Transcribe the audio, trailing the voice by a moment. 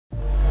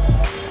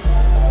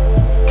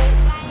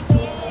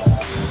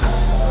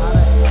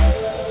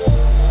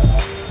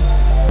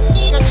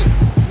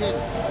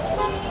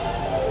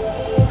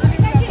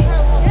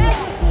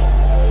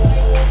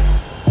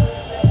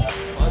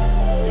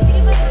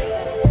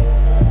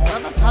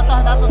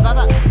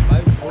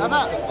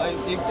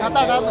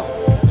हटा दो।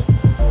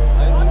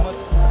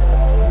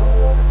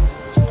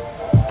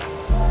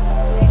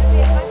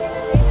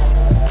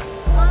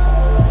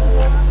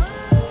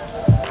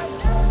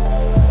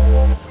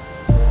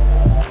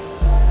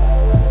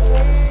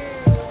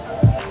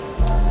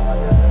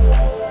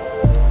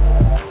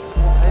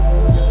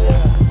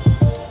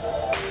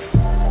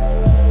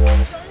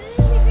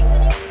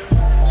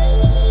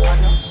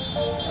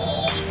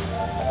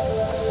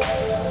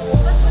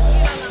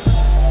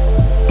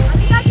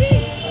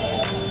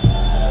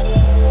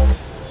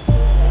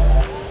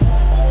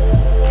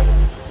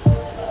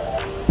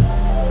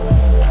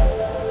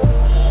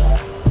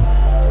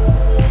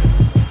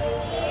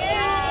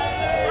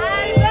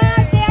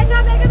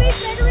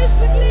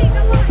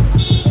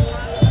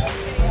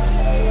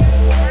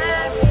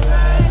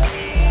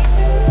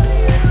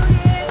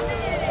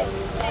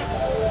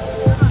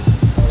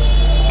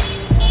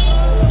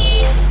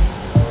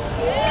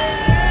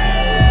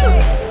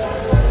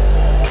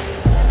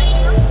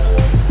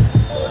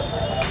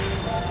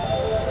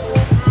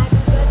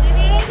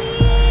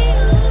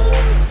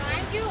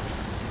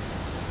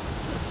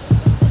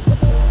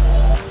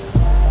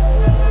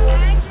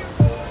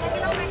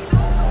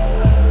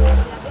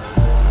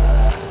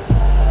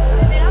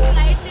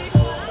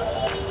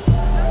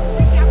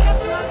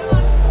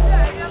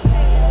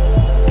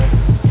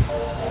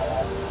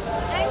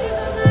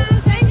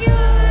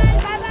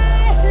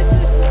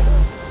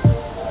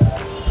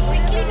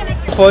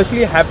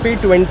 Firstly, happy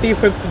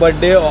 25th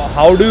birthday.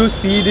 How do you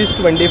see this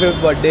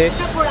 25th birthday?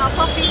 It's a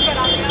budappa feel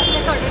kara diya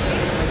apne suddenly,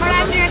 but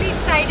I'm really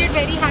excited,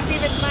 very happy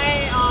with my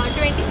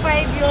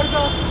 25 years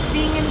of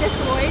being in this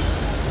world.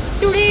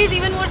 Today is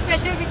even more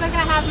special because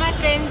I have my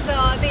friends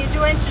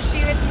Teju and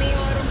Shrishti with me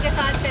और उनके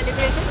साथ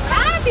celebration हो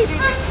रहा है.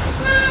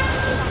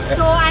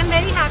 So I'm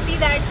very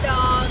happy that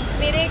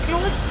मेरे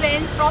close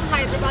friends from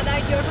Hyderabad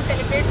are here to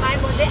celebrate my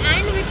birthday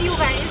and with you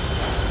guys.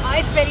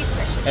 It's very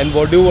special. And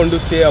what do you want to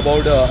say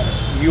about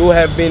you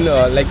have been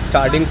like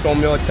starting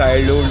from your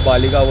childhood,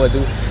 Balika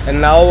Vadhu, and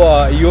now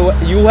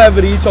you have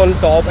reached on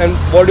top. And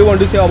what do you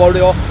want to say about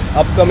your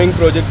upcoming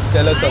projects?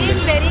 Tell us something. I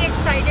am very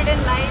excited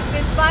in life.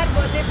 इस बार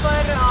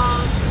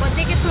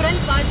birthday के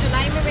तुरंत बाद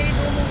जुलाई में मेरी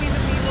 2 movies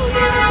release हो रही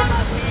है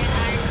हैदराबाद में,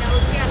 and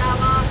उसके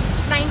अलावा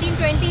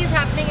 1920 is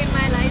happening in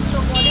my life,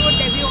 so Bollywood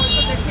debut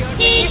also this year.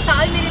 So ये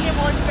साल मेरे लिए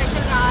बहुत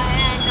special रहा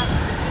है, and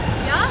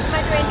yeah,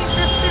 my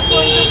 25th is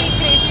going to be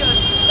crazier.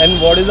 And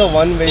what is the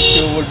one wish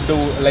you would do,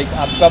 like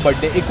आपका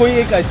birthday? कोई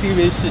एक ऐसी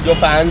wish जो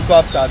fans को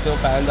आप चाहते हो,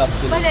 fans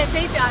आपसे? बस ऐसे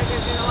ही प्यार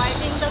करते रहो. I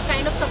think the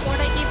kind of support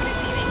I keep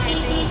receiving, I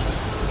think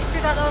इससे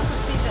ज़्यादा और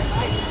कुछ नहीं चाहिए.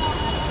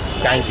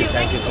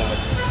 Thank you so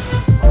much.